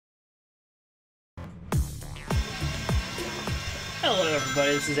Hello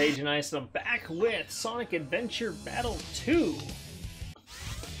everybody, this is Agent Ice and I'm back with Sonic Adventure Battle 2.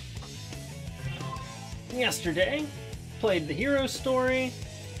 Yesterday, played the hero story,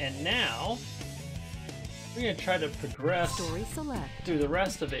 and now we're going to try to progress through the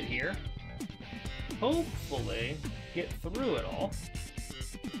rest of it here. Hopefully, get through it all.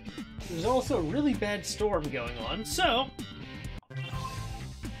 There's also a really bad storm going on, so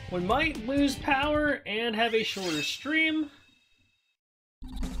we might lose power and have a shorter stream.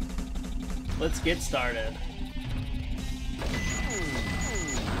 Let's get started.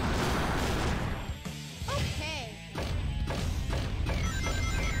 Okay.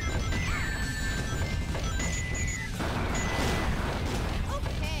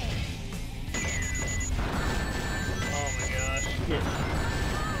 Okay. Oh my gosh.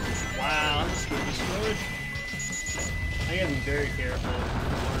 Wow, I'm just getting destroyed. I gotta be very careful.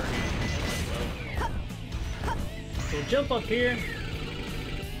 So we'll jump up here.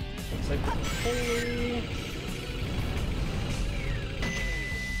 Looks like there's a hole.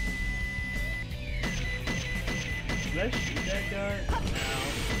 Did I shoot that dart? No.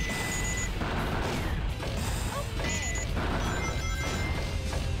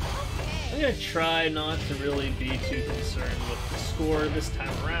 I'm gonna try not to really be too concerned with the score this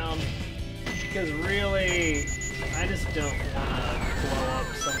time around, because really, I just don't want to blow up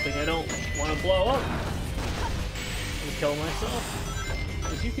something I don't want to blow up and kill myself.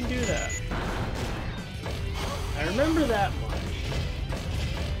 Because you can do that. I remember that much.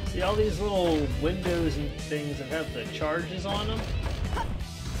 See all these little windows and things that have the charges on them?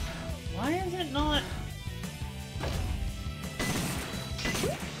 Why is it not?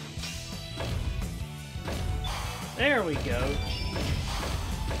 There we go.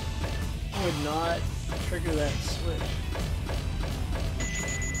 I would not trigger that switch.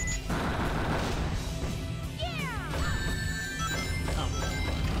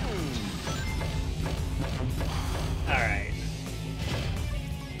 Alright.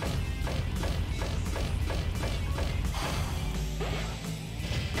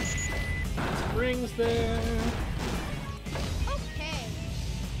 Springs there. Okay.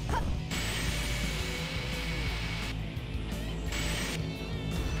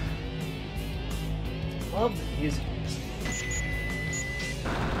 Love the music.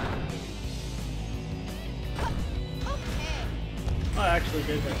 Okay. Oh, I actually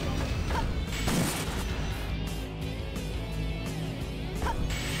did that wrong.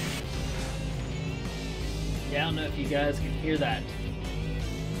 Yeah, I don't know if you guys can hear that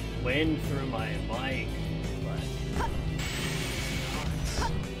wind through my mic, but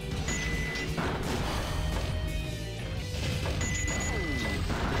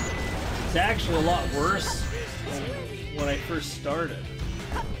it's actually a lot worse than when I first started.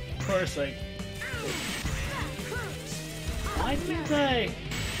 Of course, like, why didn't I?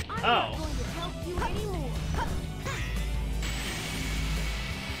 Oh.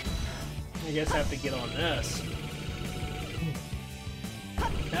 I guess I have to get on this.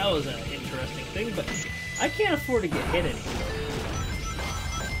 That was an interesting thing, but I can't afford to get hit anymore.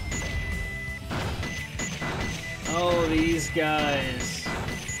 Oh, these guys.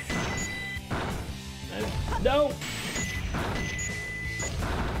 No!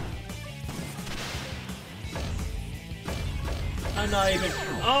 I'm not even...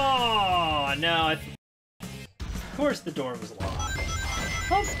 Oh, no. Of course the door was locked.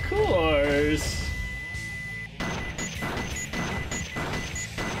 Of course!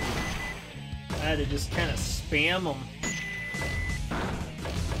 I had to just kind of spam them.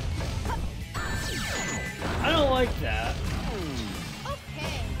 I don't like that.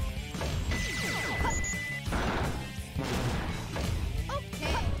 Okay.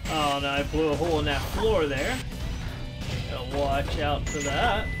 Okay. Oh no, I blew a hole in that floor there. Gotta watch out for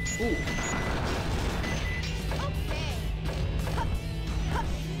that. Ooh.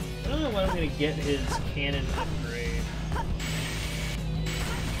 I don't know when I'm gonna get his cannon upgrade.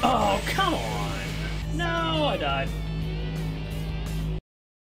 Oh, come on! No, I died.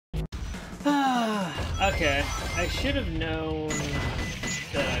 Okay, I should have known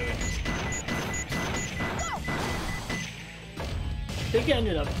that I would. I think I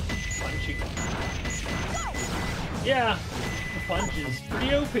ended up punching him. Yeah, the punch is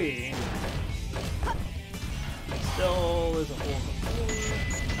pretty OP. Still, there's a hole in the floor.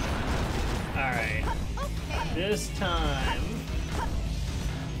 Alright. This time,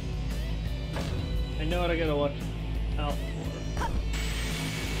 I know what I gotta watch out for.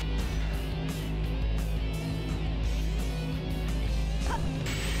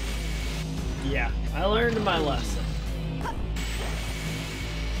 Yeah, I learned my lesson.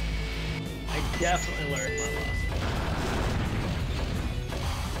 I definitely learned my lesson.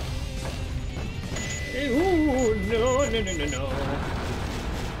 Ooh, no, no, no, no, no.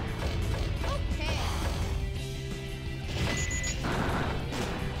 Okay.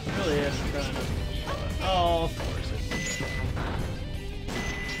 Really is trying to. Oh, of course it.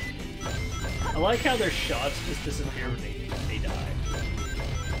 I like how their shots just disappear when they die.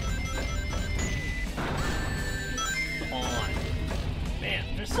 Come on. Man,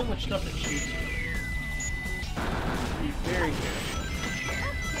 there's so much stuff that shoots you. Be very careful.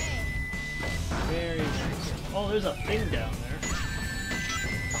 Okay. Very, very careful. Oh, there's a thing down there.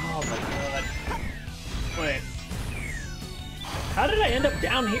 Oh my god. Wait. How did I end up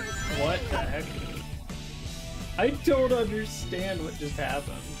down here? What the heck? I don't understand what just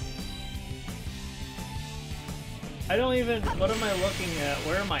happened. I don't even... What am I looking at?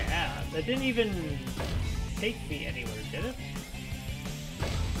 Where am I at? That didn't even take me anywhere, did it?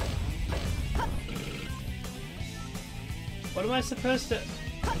 What am I supposed to...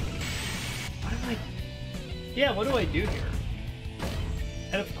 What am I... Yeah, what do I do here?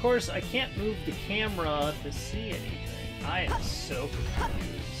 And of course, I can't move the camera to see anything. I am so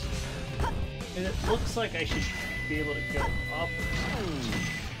confused. And it looks like I should be able to go up.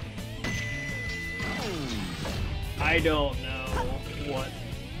 I don't know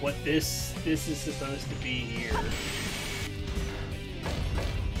what this is supposed to be here.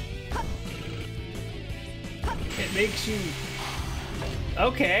 It makes you...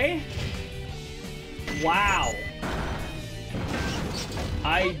 Okay. Wow.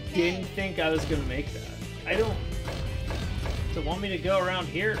 I didn't think I was gonna make that. I don't... Does it want me to go around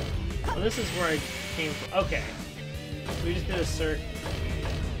here? Well, this is where I came from. Okay. We just did a circle.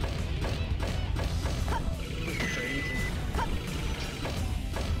 This is crazy.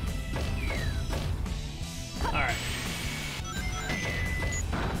 Alright.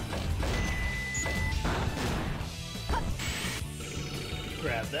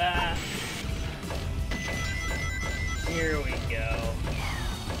 Grab that. Here we go.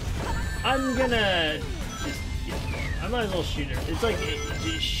 I'm gonna just... I might as well shoot her. It's like,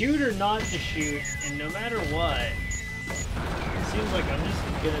 shoot or not to shoot, and no matter what, it seems like I'm just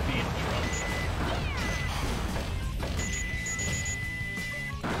gonna be in trouble.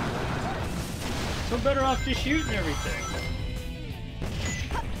 So I'm better off just shooting everything.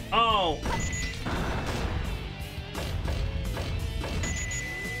 Oh!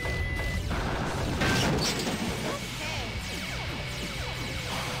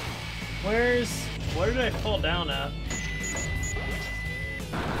 Where did I fall down at?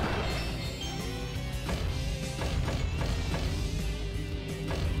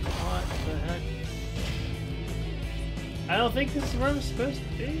 What the heck? I don't think this is where I'm supposed to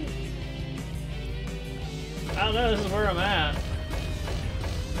be. I don't know, this is where I'm at.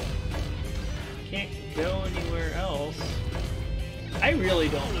 Can't go anywhere else. I really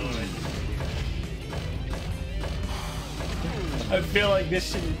don't know what I do. I feel like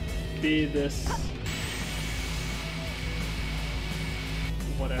this shouldn't be this...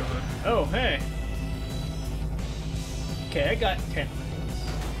 Whatever. Oh, hey! Okay, I got 10 minutes.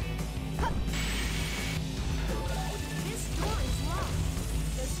 This door is locked.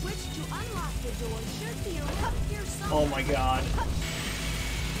 The switch to unlock the door should be around here somewhere. Oh my god.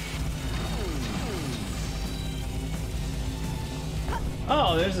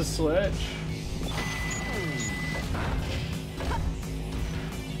 Oh, there's a switch.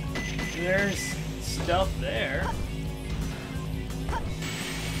 There's stuff there.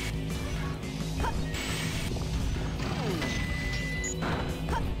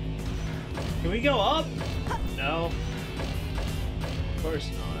 Can we go up? No. Of course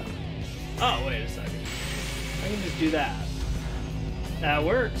not. Oh, wait a second. I can just do that. That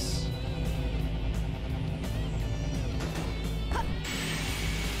works.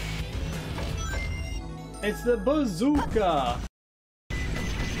 It's the bazooka!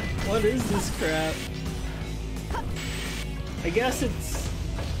 What is this crap? I guess it's...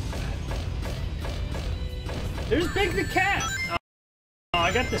 There's Big the Cat! Oh,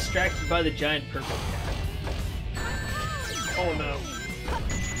 I got distracted by the giant purple cat. Oh no.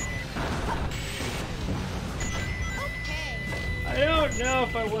 Okay. I don't know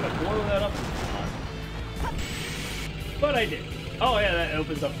if I want to blow that up or not. But I did. Oh yeah, that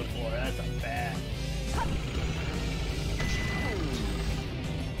opens up the floor. That's not bad.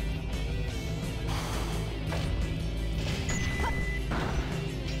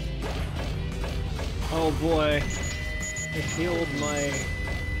 Oh boy. It healed my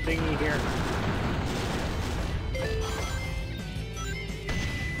thingy here.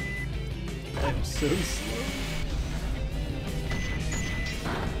 I'm so slow.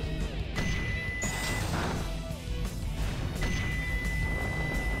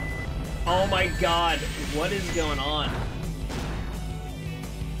 Oh my god, what is going on?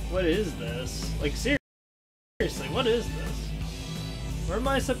 What is this? Like, seriously, what is this? Where am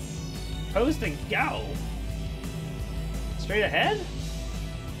I supposed to go? Straight ahead?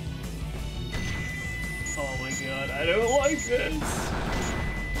 Oh my god, I don't like this.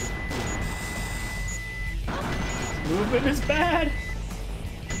 Movement is bad.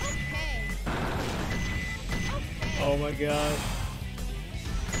 Oh my god.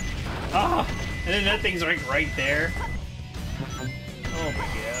 Ah! And then that thing's like right there. Oh my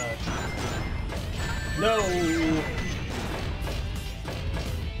god. No!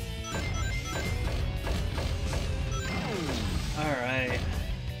 Alright.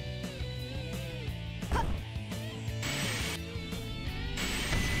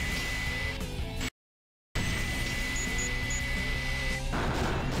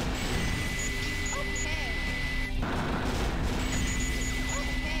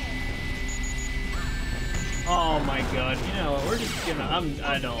 Oh my god, you know what, we're just gonna,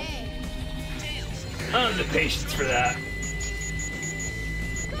 I don't have the patience for that.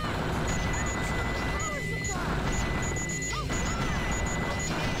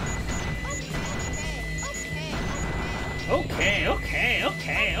 Okay.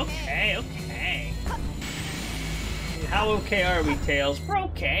 How okay are we, Tails? We're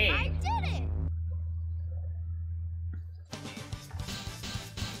okay. I did it!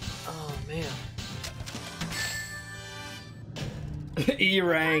 Oh man. E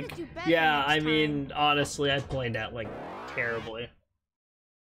rank. Yeah, I mean, honestly, I played that like terribly.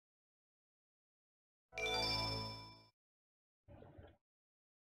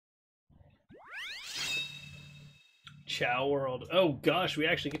 Chow World. Oh gosh, we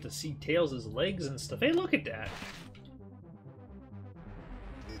actually get to see Tails' legs and stuff. Hey, look at that.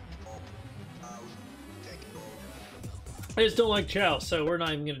 I just don't like Chow, so we're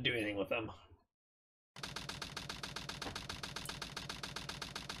not even gonna do anything with them.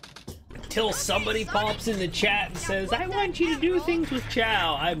 Until somebody pops in the chat and says, I want you to do things with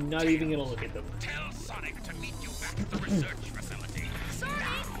Chow, I'm not even gonna look at them. Tell Sonic to meet you back at the research facility. Sorry,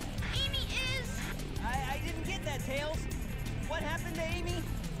 Amy is... I didn't get that, Tails. What happened to Amy?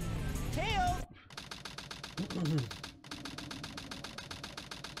 Tails!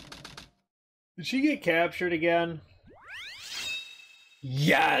 Did she get captured again?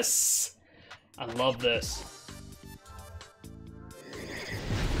 Yes! I love this.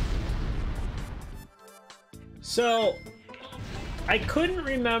 So, I couldn't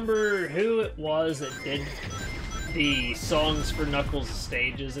remember who it was that did the songs for Knuckles'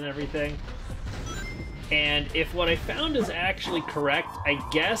 stages and everything. And if what I found is actually correct, I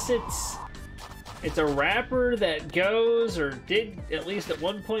guess it's a rapper that goes, or did at least at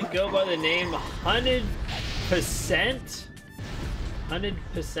one point go by the name 100%.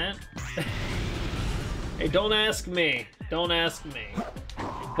 100%? Hey, don't ask me. Don't ask me.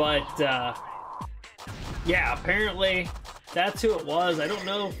 But, yeah, apparently that's who it was. I don't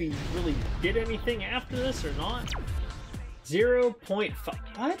know if he really did anything after this or not. 0.5.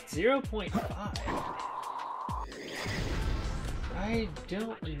 What? 0.5? I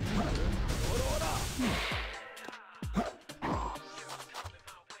don't remember.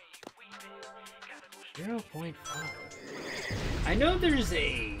 0.5. I know there's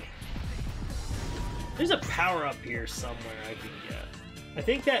a power up here somewhere I can get. I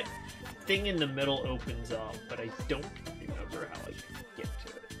think that thing in the middle opens up, but I don't remember how I can get to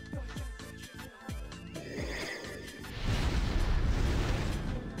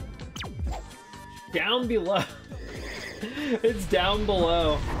it. Down below. It's down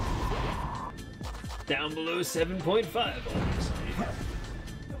below. Down below 7.5, obviously.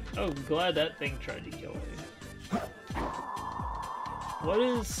 Oh, I'm glad that thing tried to kill me. What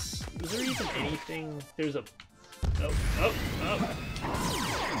is there even anything? There's a... Oh.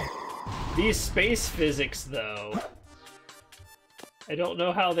 These space physics, though. I don't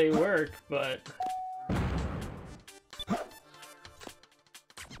know how they work, but...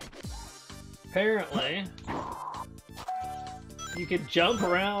 apparently... you could jump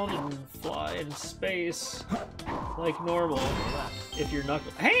around and fly in space like normal if you're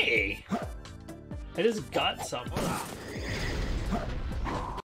Knuckles. Hey! I just got something.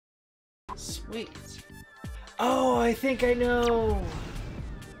 Sweet. Oh, I think I know!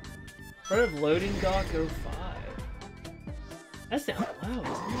 Part of loading dock 05. That's down below,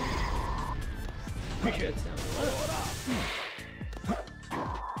 isn't it? Pretty sure it's down below.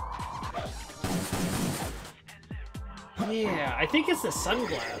 Yeah, I think it's the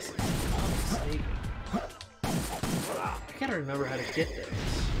sunglasses. If I'm not mistaken. I gotta remember how to get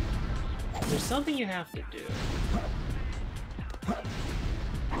those. There's something you have to do.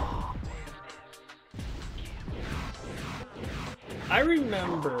 Oh man, I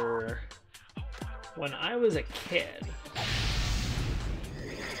remember when I was a kid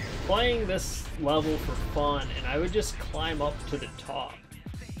playing this level for fun, and I would just climb up to the top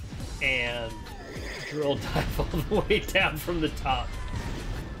and drill dive all the way down from the top.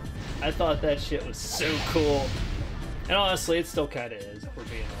 I thought that shit was so cool. And honestly, it still kind of is, if we're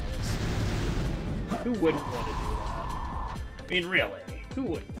being honest. Who wouldn't want to do that? I mean, really, who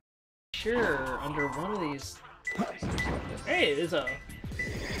wouldn't? Sure, under one of these... Hey, there's a...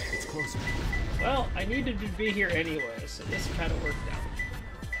 It's closer. Well, I needed to be here anyway, so this kind of worked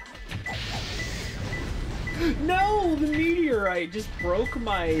out. No! The meteorite just broke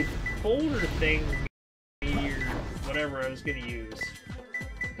my folder thing, or whatever I was gonna use.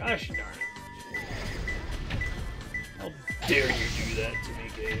 Gosh darn it. How dare you do that to me,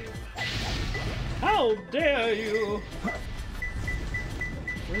 game? How dare you!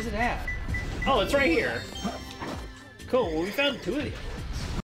 Where's it at? Oh, it's right here. Cool, well, we found two of the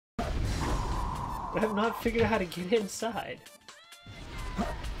others. But I have not figured out how to get inside. I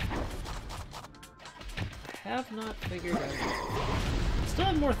have not figured out. Still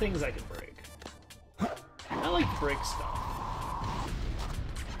have more things I can break. I like to break stuff.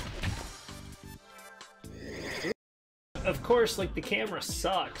 Of course, like, the camera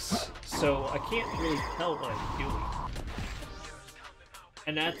sucks, so I can't really tell what I'm doing.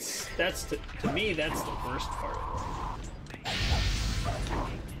 And that's to me, that's the worst part of it.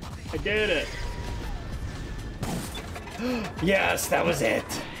 I did it! Yes, that was it!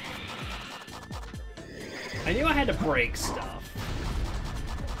 I knew I had to break stuff.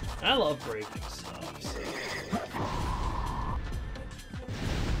 I love breaking stuff, so...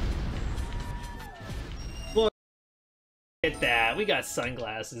 Look at that, we got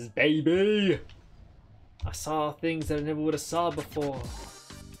sunglasses, baby! I saw things that I never would have saw before.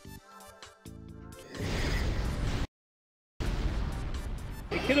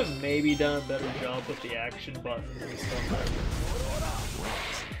 They could have maybe done a better job with the action buttons and stuff like that.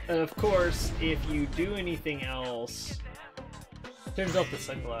 And of course, if you do anything else, turns off the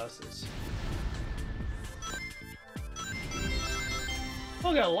sunglasses.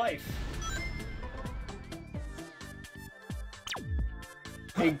 Oh, I got a life.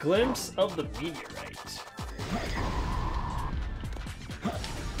 A glimpse of the meteorite.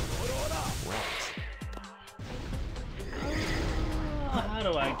 How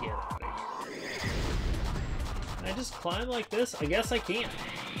do I get out of here? Can I just climb like this? I guess I can.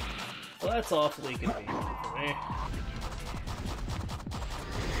 Well, that's awfully convenient for me.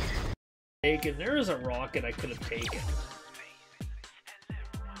 There is a rocket I could have taken.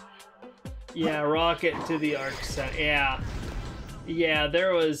 Yeah, rocket to the arc set. Yeah. Yeah,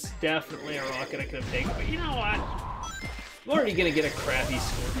 there was definitely a rocket I could have taken, but you know what? I'm already gonna get a crappy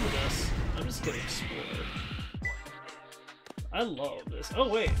score for this. I'm just gonna explore. I love this. Oh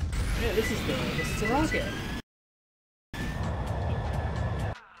wait, yeah, this is the rocket. I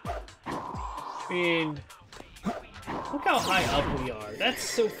mean, look how high up we are. That's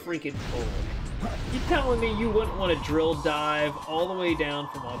so freaking cool. You telling me you wouldn't want to drill dive all the way down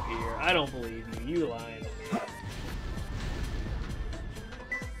from up here? I don't believe you. You lying.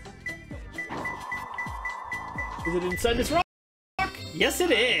 Is it inside this rock? Yes,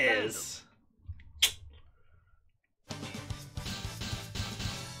 it is!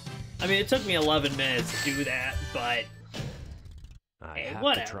 I mean, it took me 11 minutes to do that, but... I have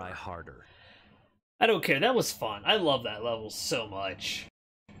whatever. to try harder. I don't care, that was fun. I love that level so much.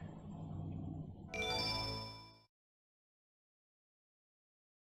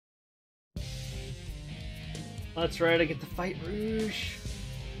 That's right, I get to fight Rouge.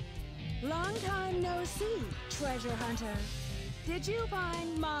 Long time no see, treasure hunter. Did you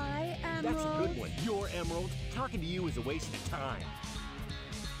find my emerald? That's a good one. Your emerald. Talking to you is a waste of time.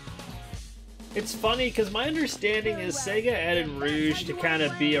 It's funny, because my understanding is Sega added Rouge to kind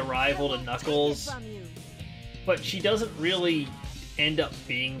of be a rival to Knuckles, but she doesn't really end up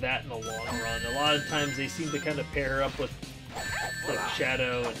being that in the long run. A lot of times they seem to kind of pair her up with like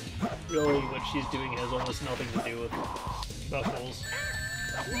Shadow, and really what she's doing has almost nothing to do with Knuckles.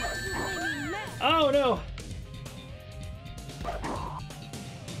 Oh no!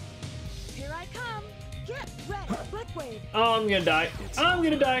 Here I come. Get ready, Blackwave. Oh, I'm gonna die. I'm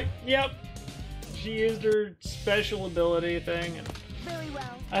gonna die. Yep. She used her special ability thing, and Very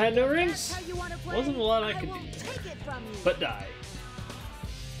well. I had no That's rings. how you want to play. Wasn't a lot I could will do. Take it from you. But die.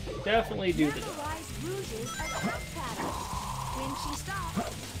 Definitely do the die. Memorize Rouge's attack pattern. When she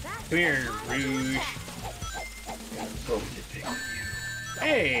stops, that's Come here, the time to Rouge. attack.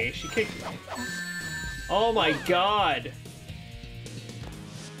 Hey, she kicked me. Oh my god.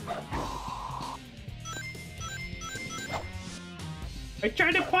 I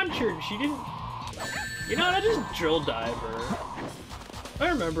tried to punch her and she didn't... You know what, I just drill dive her. I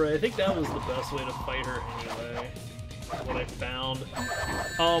remember, I think that was the best way to fight her anyway. What I found.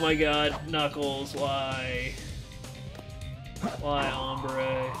 Oh my god, Knuckles, why? Why,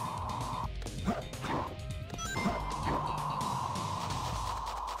 hombre?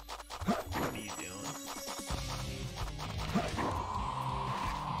 What are you doing?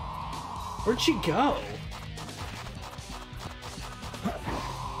 Where'd she go?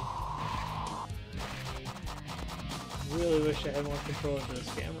 Really wish I had more control over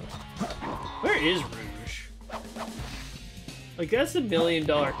this camera. Where is Rouge? Like, that's $1 million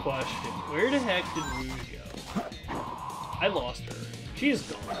question. Where the heck did Rouge go? I lost her. She is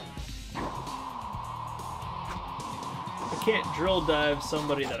gone. I can't drill dive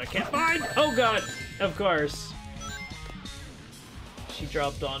somebody that I can't find! Oh god! Of course. She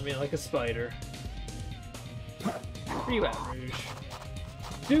dropped on me like a spider. Where you at, Rouge?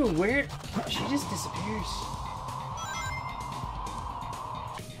 Dude, where? She just disappears.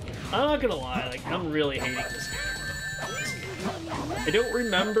 I'm not gonna lie, like, I'm really hating this game. I don't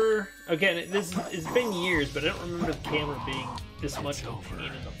remember, again, it's been years, but I don't remember the camera being this much of a pain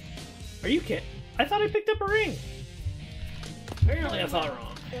in the... Are you kidding? I thought I picked up a ring. Apparently I thought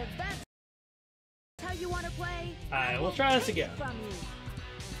wrong. If that's how you want to play, Alright, we'll try this again. from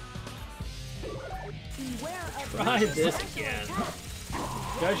you. Beware of Try Rouge's this special again. attack.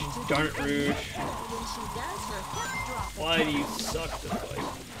 Gosh darn it, Rouge. When she does her hip drop. Why do you suck to fight?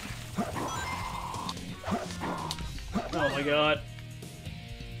 Oh my god.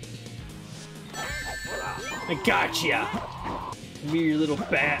 I gotcha! Come here, you little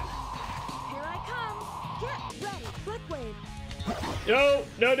bat. Here I come. Get ready. Flick wave. No,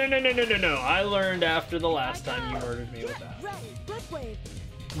 no, no, no, no, no, no, no. I learned after the last time you murdered me with that. Get ready. Flick wave.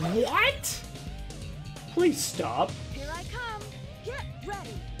 What? Please stop. Here I come. Get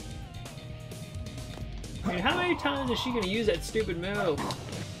ready. I mean, how many times is she gonna use that stupid move?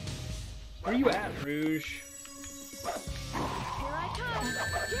 Where you at, Rouge? Here I come.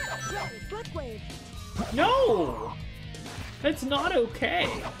 Get ready. Flick wave. No! That's not okay.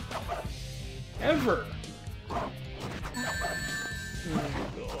 Ever. Oh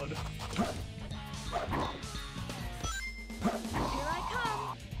god. Here I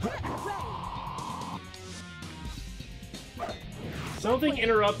come. Get ready. Something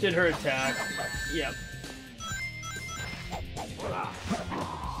interrupted her attack. Yep.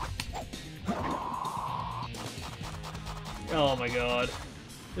 Oh my god.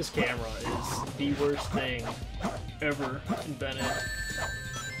 This camera is the worst thing ever invented.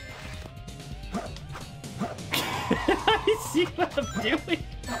 I see what I'm doing.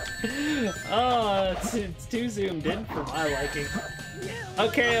 Oh, it's too zoomed in for my liking.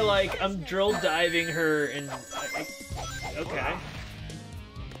 Okay, like, I'm drill diving her and... okay.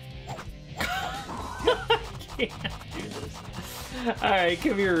 I can't do this. Alright,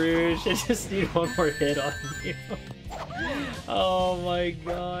 come here, Rouge. I just need one more hit on you. Oh my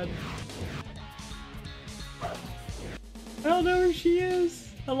god. I don't know where she is.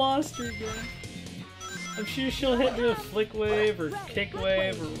 I lost her again. I'm sure she'll hit me with flick wave or kick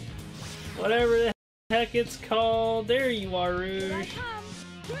wave or whatever the heck it's called. There you are, Rouge.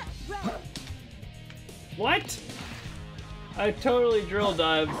 What? I totally drill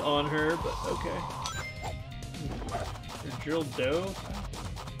dived on her, but okay. Or drill dove?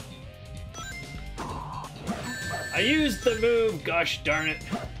 I used the move, gosh darn it.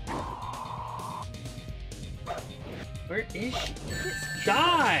 Where is she?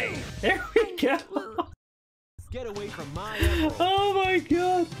 Die! There we go! Get away from my emerald. Oh my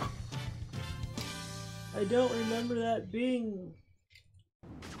god! I don't remember that being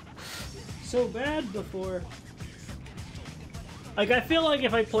so bad before. Like, I feel like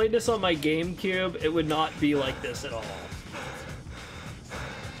if I played this on my GameCube, it would not be like this at all.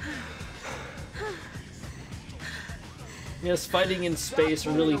 Yes, fighting in space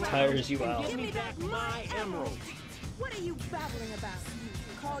really tires you out. Give me back my emerald. What are you babbling about?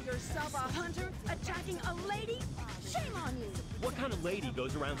 Call yourself a hunter, attacking a lady? Shame on you. What kind of lady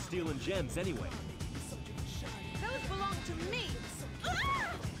goes around stealing gems anyway? Those belong to me.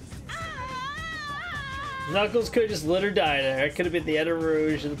 Ah! Ah! Knuckles could have just let her die there. It could have been the end of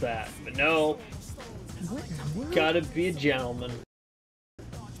Rouge and the bat. But no. Gotta be a gentleman.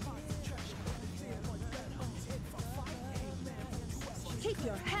 Keep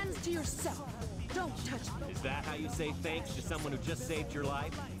your hands to yourself. Don't touch me. Is that how you say thanks to someone who just saved your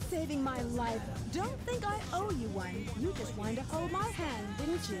life? Saving my life. Don't think I owe you one. You just wanted to hold my hand,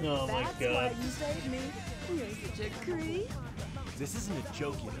 didn't you? Oh my That's God. why you saved me. You're such a creep. This isn't a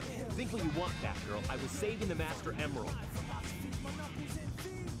joke, you know. Think what you want, Batgirl. I was saving the Master Emerald.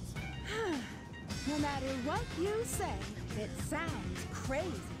 No matter what you say, it sounds crazy.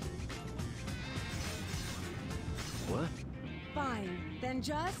 What? Fine, then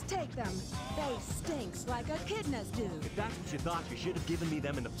just take them. They stinks like echidnas do. If that's what you thought, you should have given me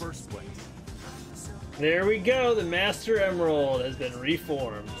them in the first place. There we go. The Master Emerald has been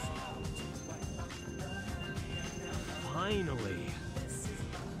reformed. Finally.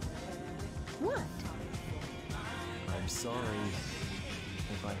 What? I'm sorry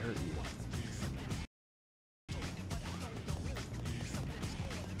if I hurt you.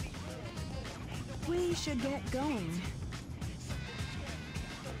 We should get going.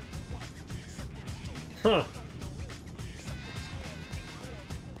 Huh.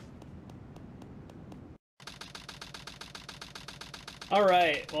 All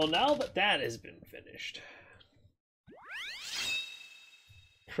right. Well, now that that has been finished.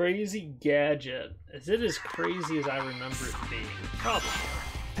 Crazy Gadget. Is it as crazy as I remember it being? Probably.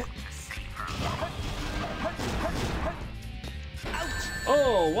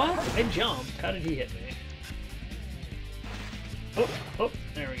 Oh, what? I jumped. How did he hit me? Oh, oh,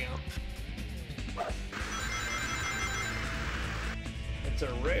 there we go. It's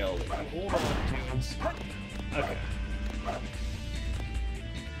a rail that you hold on to. And... Okay.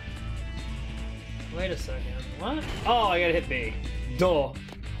 Wait a second. What? Oh, I gotta hit B. Duh.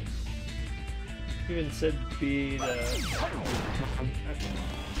 Even said B to... Okay.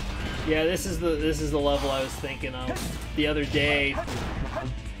 Yeah, this is the level I was thinking of the other day.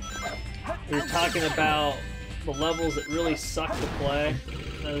 We were talking about the levels that really suck to play.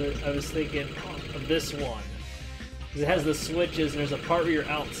 I was thinking of this one. Because it has the switches and there's a part where you're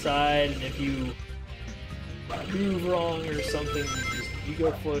outside and if you move wrong or something, you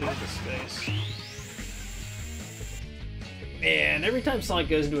go floating into space. Man, every time Sonic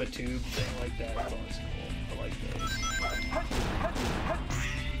goes into a tube thing like that, it's always cool. I like those.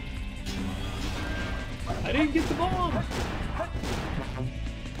 I didn't get the bomb!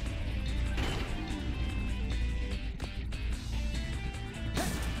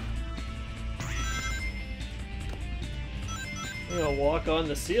 I'm gonna walk on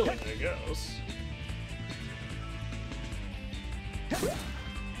the ceiling, I guess.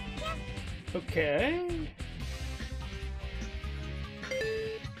 Okay.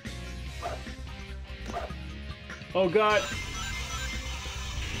 Oh god.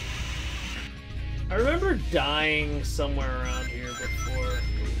 I remember dying somewhere around here before.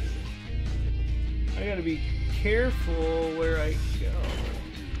 I gotta be careful where I go.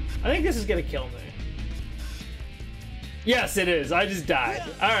 I think this is gonna kill me. Yes, it is. I just died.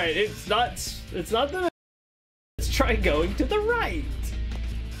 Alright, it's not the... Let's try going to the right.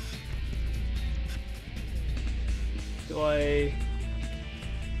 Do I...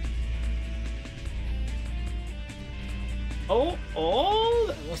 Oh,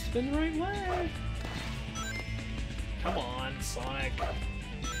 that must have been the right way. Come on, Sonic.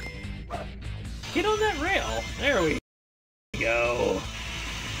 Get on that rail. There we go.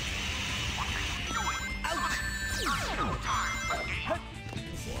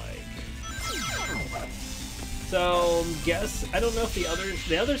 It's like... So, guess, I don't know if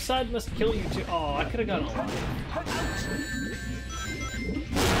the other side must kill you too. Oh, I could have gotten a life.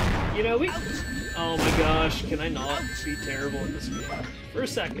 You know, oh my gosh, can I not be terrible at this game? For a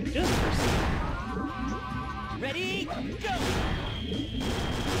second, just for a second. Ready, go!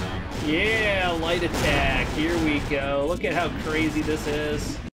 Yeah, light attack, here we go. Look at how crazy this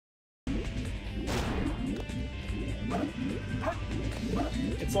is.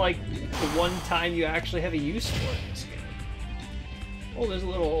 It's like the one time you actually have a use for it in this game. Oh, there's a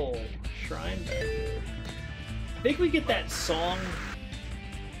little shrine back there. I think we get that song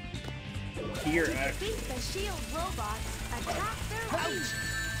here, actually. The shield robots attack their lead.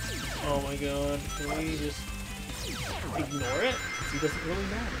 Oh my god, can we just ignore it? It doesn't really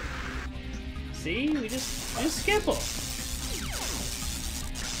matter. See? We just skip them.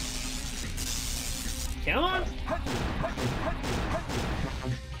 Come on!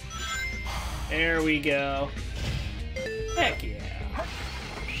 There we go. Heck yeah.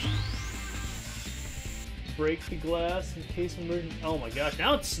 Break the glass in case of emergency. Oh my gosh,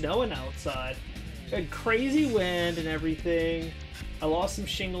 now it's snowing outside. We had crazy wind and everything. I lost some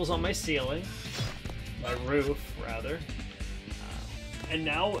shingles on my ceiling. My roof, rather. And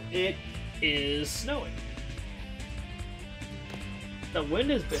now it is snowing. The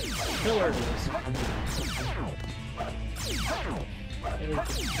wind has been killer this. It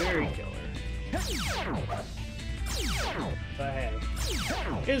has been very killer. But hey,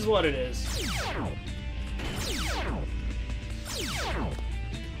 it is what it is.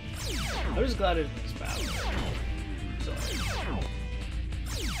 I'm just glad it was battle. Sorry.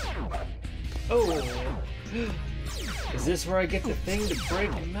 Oh! Is this where I get the thing to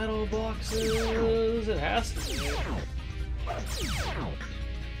break metal boxes? It has to be.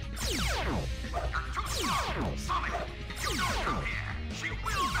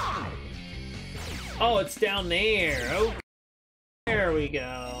 Oh, it's down there. Okay. There we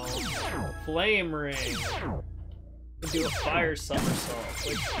go. Flame ring. Do a fire somersault,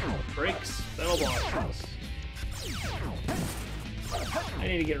 which breaks metal boxes. I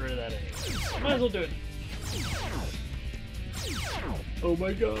need to get rid of that anyway. Might as well do it. Oh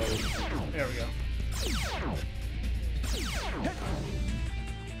my god. There we go.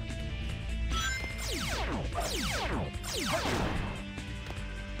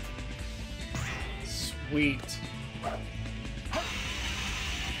 Sweet.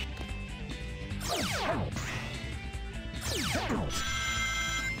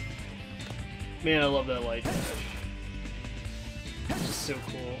 Man, I love that light dash. It's just so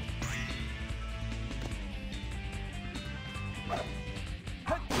cool.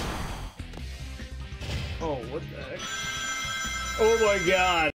 Oh, what the heck? Oh my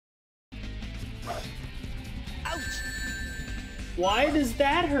god! Ouch! Why does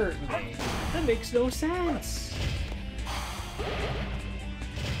that hurt me? That makes no sense.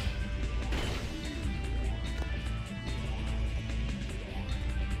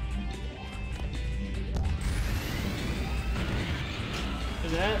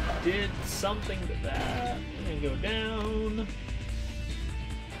 And that did something to that. I'm gonna go down.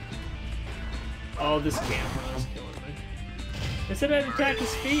 Oh, this camera is killing me. They said I'd attack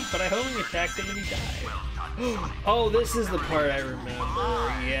his feet, but I only attacked him and he died. Oh, this is the part I remember.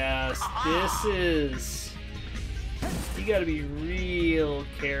 Yes, this is... You gotta be real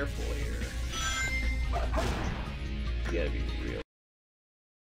careful here. You gotta be real...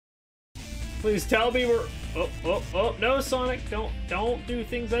 Please tell me we're... Oh, oh, oh, no, Sonic, don't do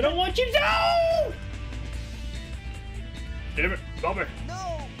things I don't want you to do! Damn it, bummer.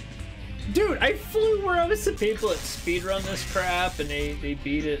 No! Dude, I flew where I was some people that speedrun this crap and they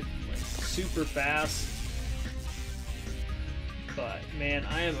beat it like super fast. But man,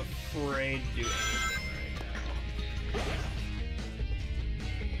 I am afraid to do anything right now.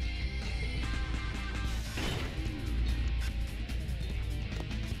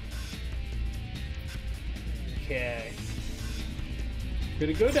 Okay.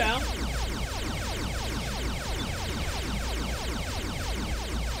 Gonna go down.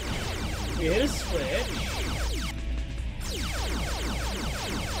 We hit a switch.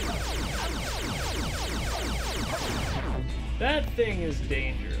 That thing is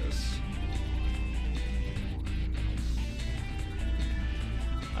dangerous.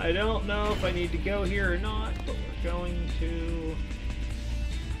 I don't know if I need to go here or not, but we're going to...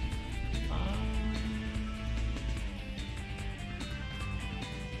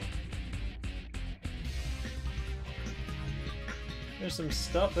 There's some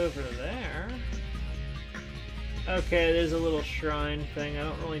stuff over there. Okay, there's a little shrine thing. I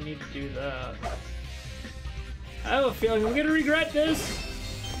don't really need to do that. I have a feeling I'm gonna regret this.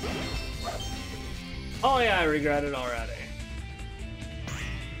 Oh yeah, I regret it already.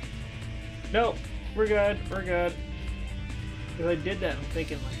 Nope, we're good, we're good. Because I did that, I'm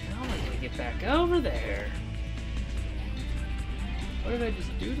thinking like, how am I gonna get back over there? What did I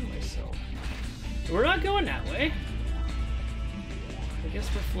just do to myself? We're not going that way. I guess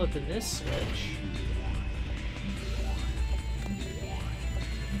we're flipping this switch.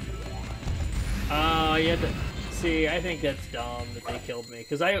 Oh, you had to... See, I think that's dumb that they killed me.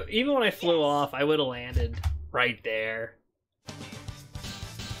 Because even when I flew off, I would have landed right there.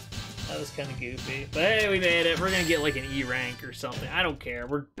 That was kind of goofy. But hey, we made it. We're going to get like an E rank or something. I don't care.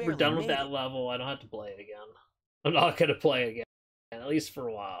 We're done with that level. I don't have to play it again. I'm not going to play again. At least for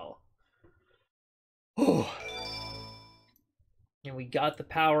a while. And we got the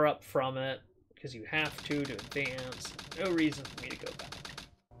power up from it. Because you have to advance. No reason for me to go back.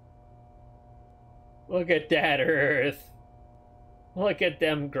 Look at that Earth. Look at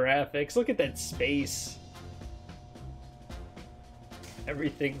them graphics. Look at that space.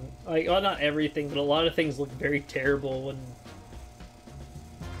 Everything, like, well, not everything, but a lot of things look very terrible when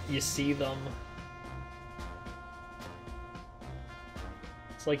you see them.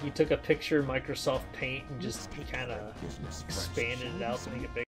 It's like you took a picture in Microsoft Paint and just kind of expanded it out to make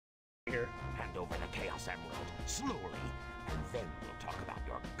it bigger. Hand over the Chaos Emerald, slowly, and then we'll talk about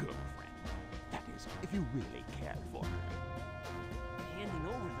your girlfriend. That is, if you really care for her. Handing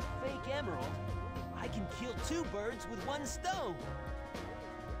over the fake emerald, I can kill 2 birds with 1 stone.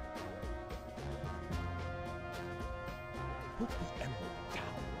 Put the emerald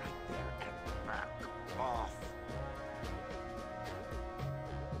down right there and back off.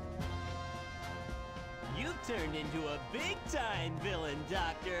 turned into a big-time villain,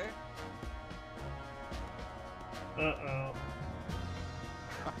 Doctor. Uh-oh.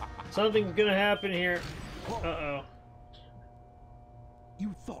 Something's gonna happen here. Uh-oh.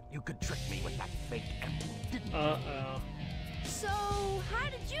 You thought you could trick me with that fake emerald, didn't you? Uh-oh. So, how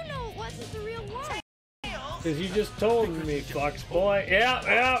did you know it wasn't the real one? Because you just told me, Fox Boy. Yeah,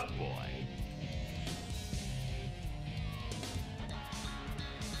 yeah. Boy.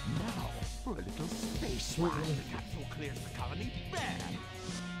 Now, for a little space ride, the capsule clears the colony bad.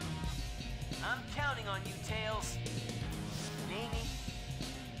 I'm counting on you, Tails. And Amy,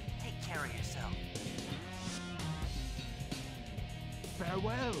 take care of yourself.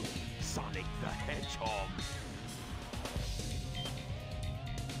 Farewell, Sonic the Hedgehog.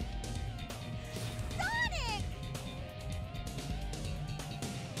 Sonic!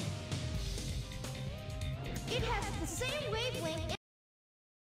 It has the same wavelength.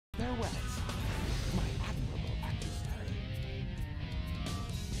 Farewell, my admirable adversary.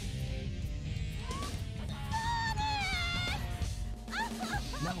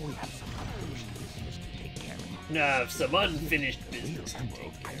 Now we have some unfinished business to take care of. Nah, some unfinished business to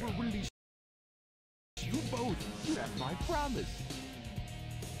Emerald, take I care will of. release you both. You have my promise.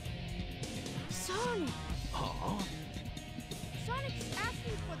 Sonic! Huh? Sonic's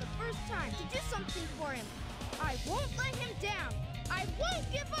asking for the first time to do something for him. I won't let him down. I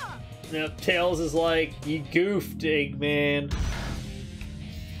won't give up. Yep, Tails is like, you goofed, Eggman.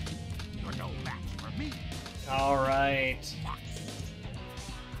 You're no match for me. Alright.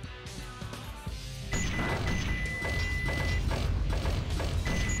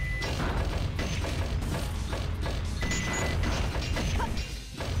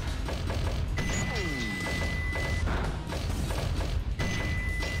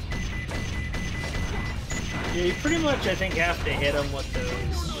 Yeah, you pretty much, I think, have to hit him with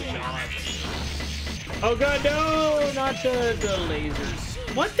those shots. Oh god, no! Not the lasers.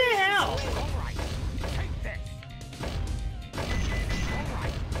 What the hell? All right, take this. All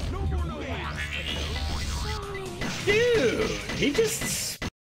right, no more noise. Dude, he just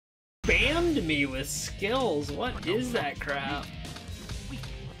spammed me with skills. What is that crap?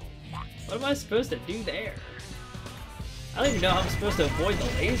 What am I supposed to do there? I don't even know how I'm supposed to avoid the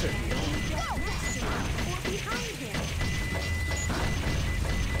laser beam. Or behind him.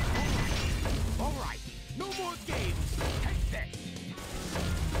 All right, no more games. Take this.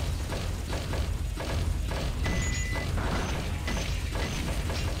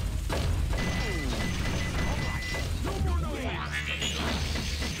 All right, no more noise.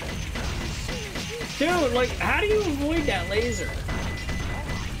 Dude, like, how do you avoid that laser?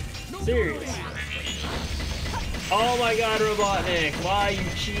 Seriously. Oh my god, Robotnik, why you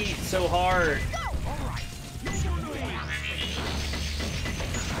cheat so hard? All right, no more noise.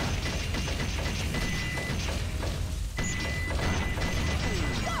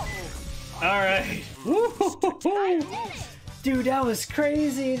 Alright. Dude, that was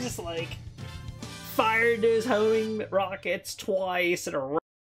crazy. Just like fired those homing rockets twice in a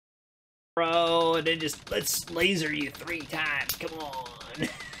row, and then just let's laser you 3 times. Come on.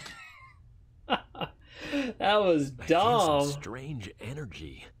 That was dumb. Strange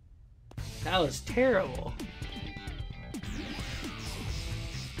energy. That was terrible.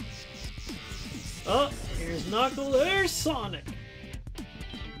 Oh, here's Knuckles. There's Sonic.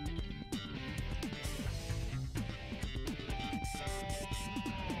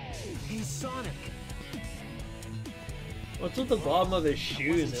 Hey, Sonic. What's with the bottom of his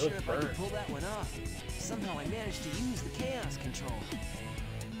shoes? I They wasn't sure look if I could burnt. pull that one off. Somehow I managed to use the chaos control.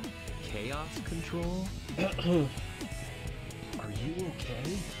 Chaos control? Are you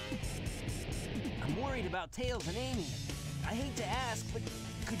okay? I'm worried about Tails and Amy. I hate to ask, but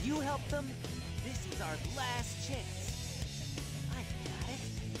could you help them? This is our last chance. I got it.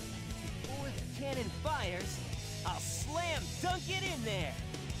 Before the cannon fires, I'll slam dunk it in there.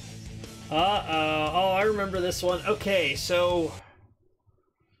 Uh-oh. Oh, I remember this one. Okay, so...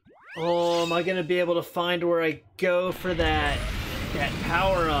 Oh, am I gonna be able to find where I go for that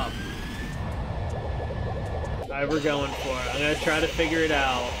power-up? Alright, we're going for it. I'm gonna try to figure it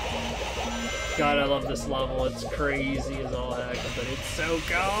out. God, I love this level. It's crazy as all heck, but it's so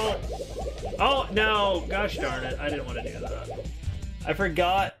cool. Oh, no! Gosh darn it. I didn't want to do that. I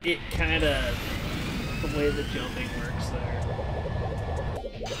forgot it kind of... the way the jumping works there.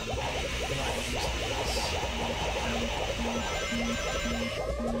 I'm not used to this.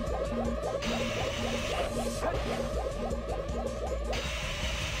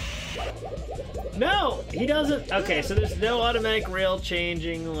 No! He doesn't... Okay, so there's no automatic rail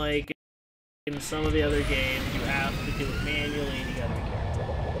changing like in some of the other games. You have to do it manually and you gotta be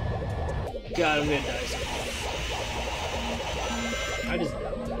careful. God, I'm gonna die so fast. I just know it.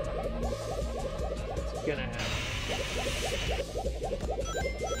 It's gonna happen.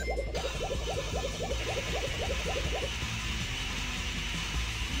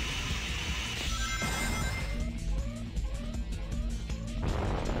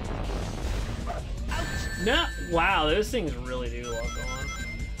 No! Wow, those things really do lock on.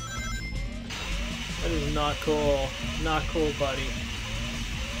 That is not cool. Not cool, buddy.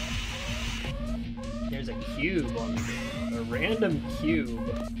 There's a cube on the game. A random cube.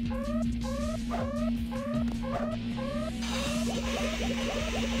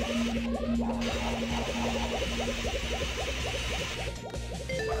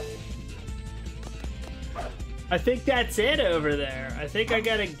 I think that's it over there. I think I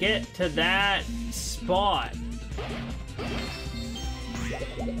gotta get to that spot.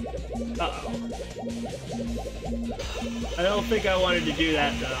 Uh-oh. I don't think I wanted to do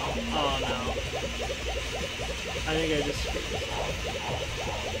that, though. Oh, no. I think I just...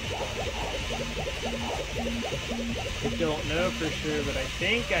 I don't know for sure, but I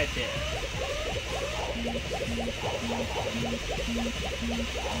think I did.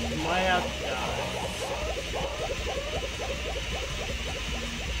 Might have to die.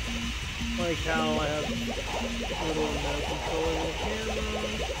 Like how I have little no control over the camera.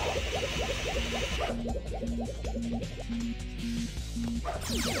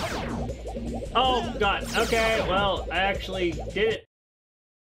 Oh god, okay, well, I actually did it.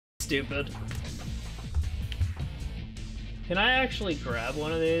 Stupid. Can I actually grab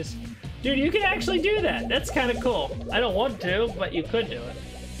one of these? Dude, you can actually do that! That's kind of cool. I don't want to, but you could do it.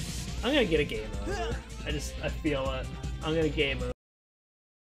 I'm gonna get a game over. I feel it. I'm gonna game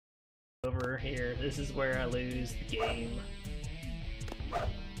over here. This is where I lose the game. I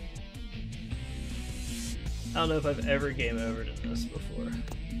don't know if I've ever game overed in this before.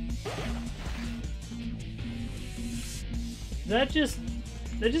 That just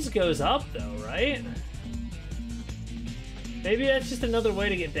goes up though, right? Maybe that's just another way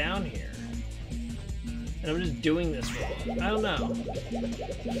to get down here. And I'm just doing this wrong. I don't know.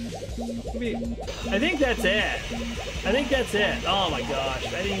 Maybe, I think that's it. I think that's it. Oh my gosh,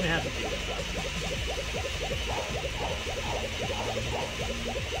 I didn't even have to do that.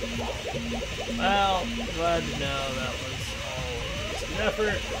 Well, glad to know that was always an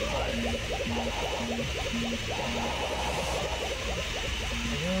effort.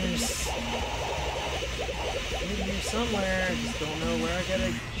 There's here somewhere. I just don't know where I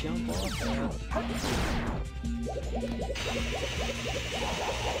gotta jump off at.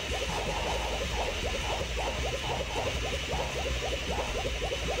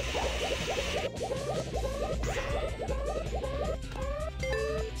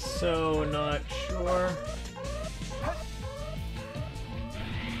 So not sure.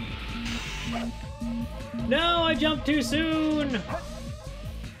 No, I jumped too soon.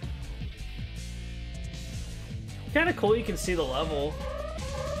 Kind of cool, you can see the level.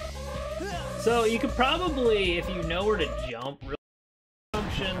 So you could probably, if you know where to jump, really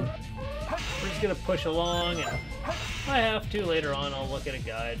assumption, we're just gonna push along, and if I have to later on, I'll look at a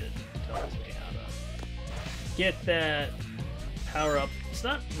guide that tells me how to get that power up. It's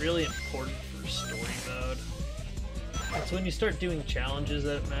not really important for story mode. It's when you start doing challenges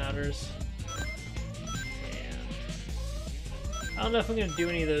that it matters. And I don't know if I'm gonna do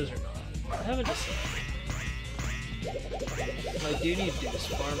any of those or not. I haven't decided. What I do need to do is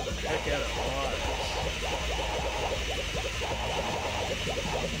farm the heck out of lives.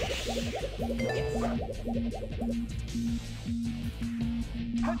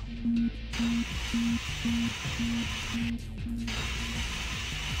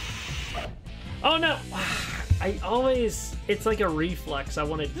 Oh no! I always, it's like a reflex. I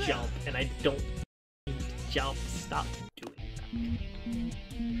want to jump and I don't need to jump. Stop doing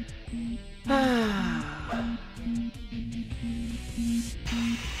that.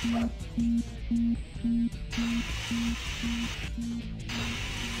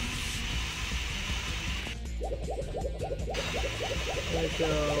 Let's go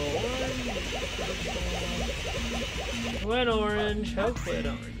orange. Went orange. Hopefully I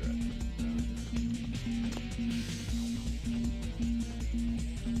don't regret it.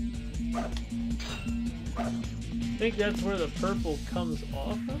 I think that's where the purple comes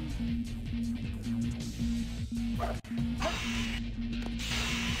off of.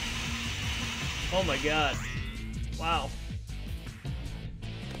 Oh my god. Wow.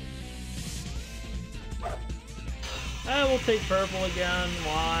 I will take purple again.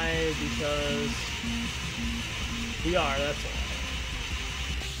 Why? Because we are, that's all.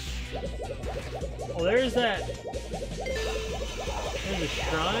 Oh, there's that. There's a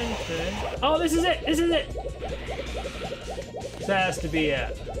shrine thing. Oh, this is it! This is it! This has to be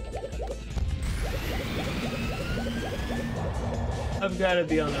it. I've got to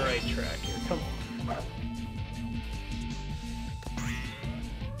be on the right track here. Come on.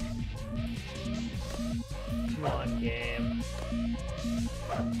 Come on, game.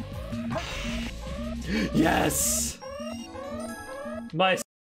 Yes! My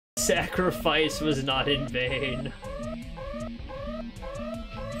sacrifice was not in vain.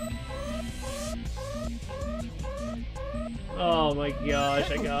 Oh my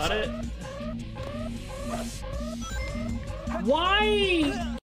gosh, I got it. Why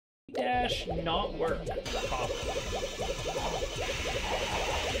dash not work properly?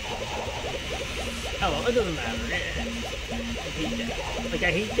 Oh well, it doesn't matter. I hate that. Like,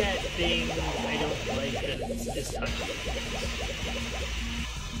 I hate that thing. I don't like that it's touching.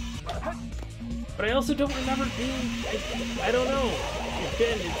 But I also don't remember being. I don't know.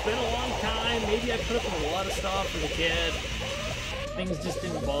 It's been a long time. Maybe I put up with a lot of stuff as a kid. Things just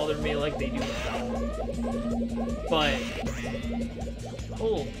didn't bother me like they do now. But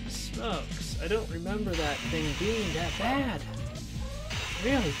holy smokes, I don't remember that thing being that bad. I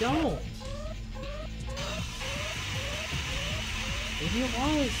really don't. Maybe it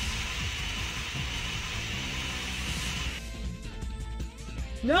was.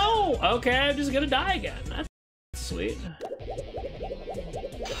 No! Okay, I'm just gonna die again. That's sweet.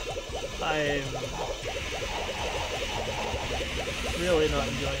 I'm really not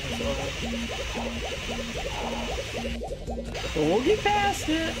enjoying this level. But we'll get past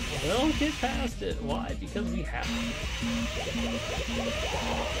it. We'll get past it. Why? Because we have to.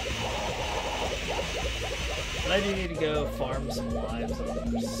 But I do need to go farm some lives or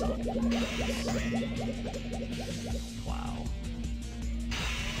something. Wow.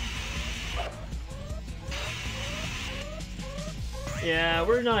 Yeah,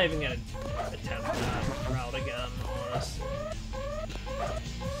 we're not even gonna attempt that route again, honestly.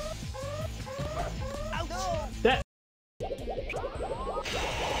 That.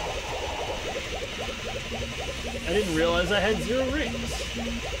 I didn't realize I had 0 rings.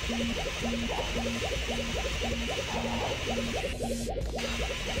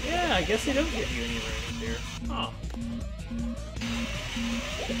 Yeah, I guess they don't give you any rings here. Huh.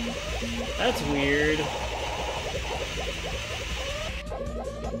 That's weird.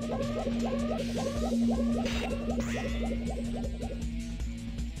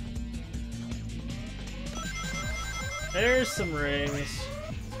 There's some rings.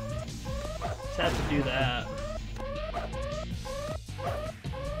 Just have to do that.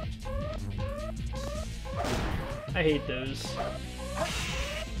 I hate those.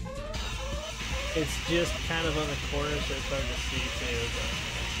 It's just kind of on the corner, so it's hard to see too, but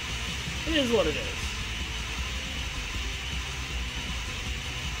it is what it is.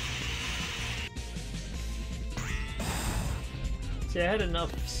 See, I had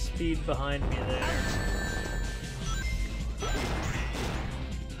enough speed behind me there.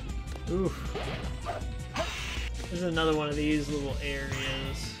 Oof. There's another one of these little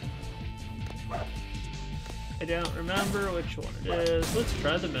areas. I don't remember which one it is. Let's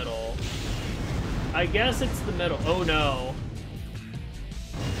try the middle. I guess it's the middle. Oh no.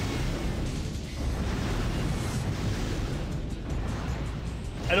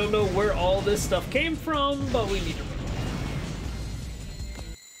 I don't know where all this stuff came from, but we need to run.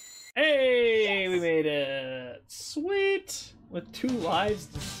 Hey, we made it. Sweet. With 2 lives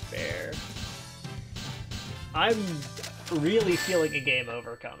to spare. I'm really feeling a game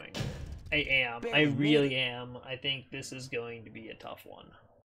over coming. I am. I really am. I think this is going to be a tough one.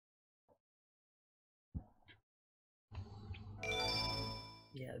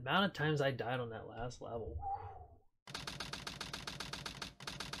 Yeah, the amount of times I died on that last level.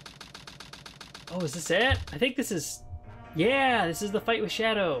 Oh, is this it? I think this is... Yeah, this is the fight with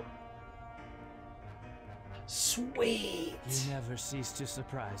Shadow. Sweet! You never cease to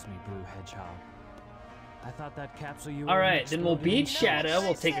surprise me, Blue Hedgehog. I thought that capsule you were Alright, then we'll beat Shadow,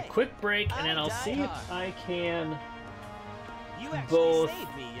 we'll take a quick break, and then I'll see if I can both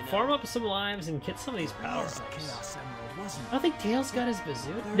farm up some lives and get some of these power-ups. I don't think Tails got his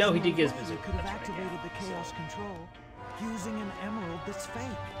bazooka. No, he did get his bazooka. Could have activated the Chaos Control using an emerald that's fake.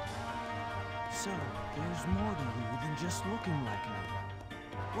 So, there's more to you than just looking like me.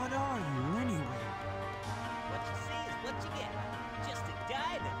 What are you, anyway? What you see is what you get. Just a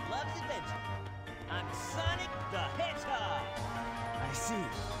guy that loves adventure. I'm Sonic the Hedgehog. I see.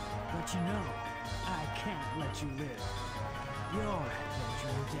 But you know, I can't let you live. Your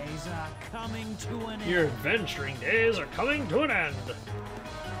adventuring days are coming to an end. Your adventuring days are coming to an end.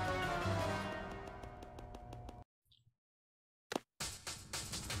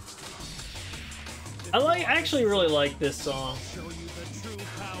 actually really like this song. Show you the true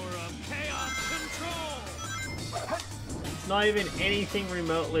power of chaos control. It's not even anything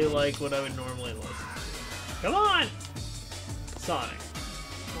remotely like what I would normally listen to. Come on! Sonic.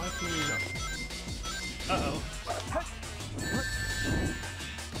 Why can you not? Uh-oh.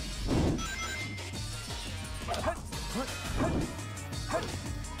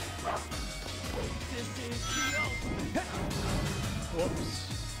 Whoops.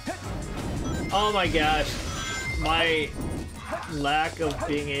 Oh my gosh. My lack of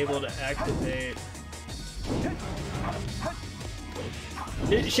being able to activate.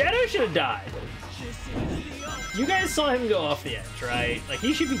 Shadow should have died. You guys saw him go off the edge, right? Like,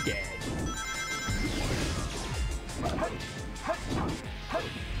 he should be dead.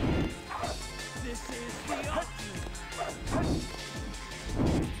 This is the ultimate.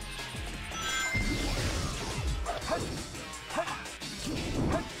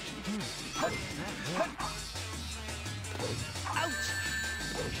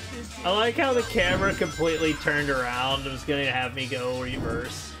 I like how the camera completely turned around. It was going to have me go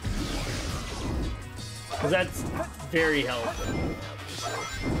reverse. Because that's very helpful. This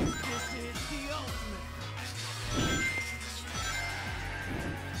is the ultimate.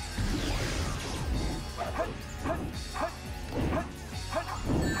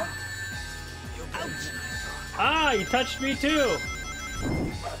 Ah, you touched me too!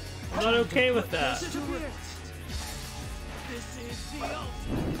 I'm not okay with that. This is the ultimate.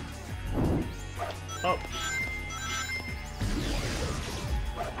 Oh.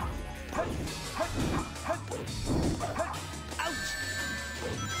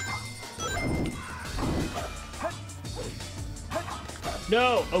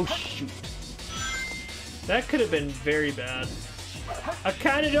 No! Oh shoot. That could have been very bad. I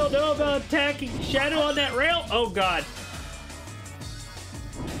kinda don't know about attacking Shadow on that rail. Oh god.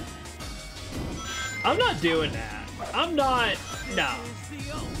 I'm not doing that. I'm not. Nah.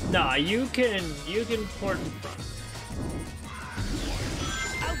 Nah, you can port in front.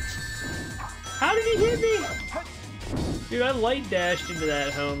 How did he hit me? Dude, I light dashed into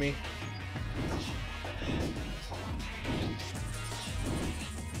that, homie.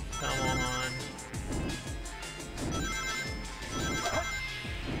 Come on.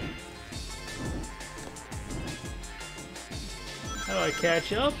 How do I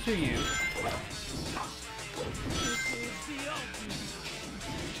catch up to you?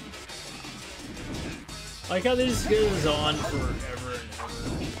 Like how this goes on forever and ever.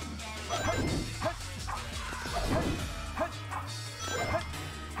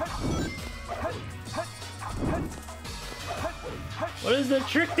 What is the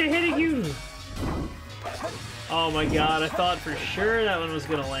trick to hitting you? Oh my god, I thought for sure that one was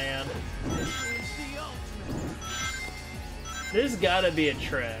gonna land. There's gotta be a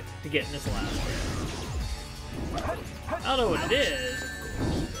trick to getting this last hit. I don't know what it is.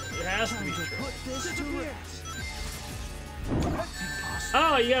 There has to be a trick.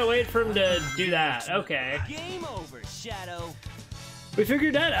 Oh, you gotta wait for him to do that. Okay. Game over, Shadow. We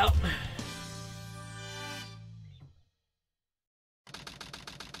figured that out.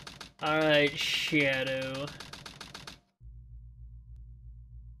 Alright, Shadow.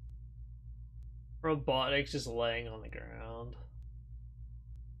 Robotnik's just laying on the ground.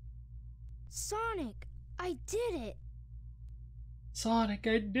 Sonic, I did it. Sonic,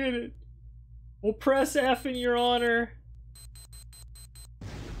 I did it. We'll press F in your honor.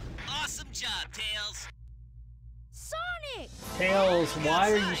 Awesome job, Tails. Sonic! Tails,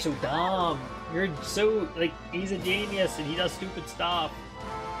 why are you so dumb? You're so, like, he's a genius and he does stupid stuff.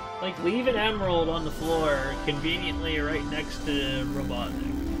 Like, leave an emerald on the floor, conveniently right next to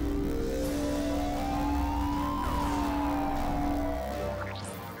Robotnik.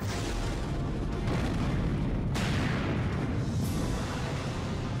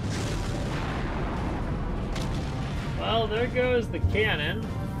 Well, there goes the cannon.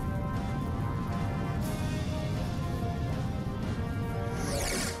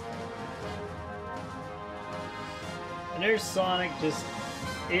 And there's Sonic just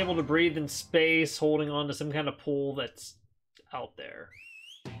able to breathe in space, holding on to some kind of pole that's out there.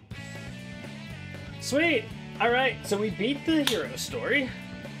 Sweet! Alright, so we beat the hero story.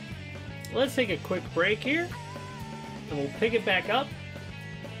 Let's take a quick break here, and we'll pick it back up.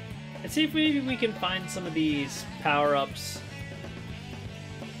 And see if maybe we can find some of these power-ups.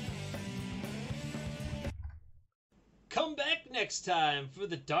 Come back next time for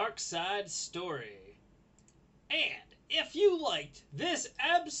the Dark Side story. And if you liked this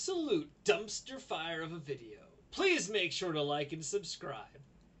absolute dumpster fire of a video, please make sure to like and subscribe.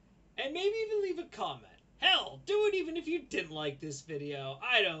 And maybe even leave a comment. Hell, do it even if you didn't like this video.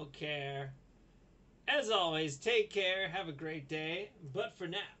 I don't care. As always, take care, have a great day. But for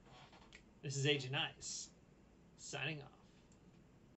now, this is Agent Ice, signing off.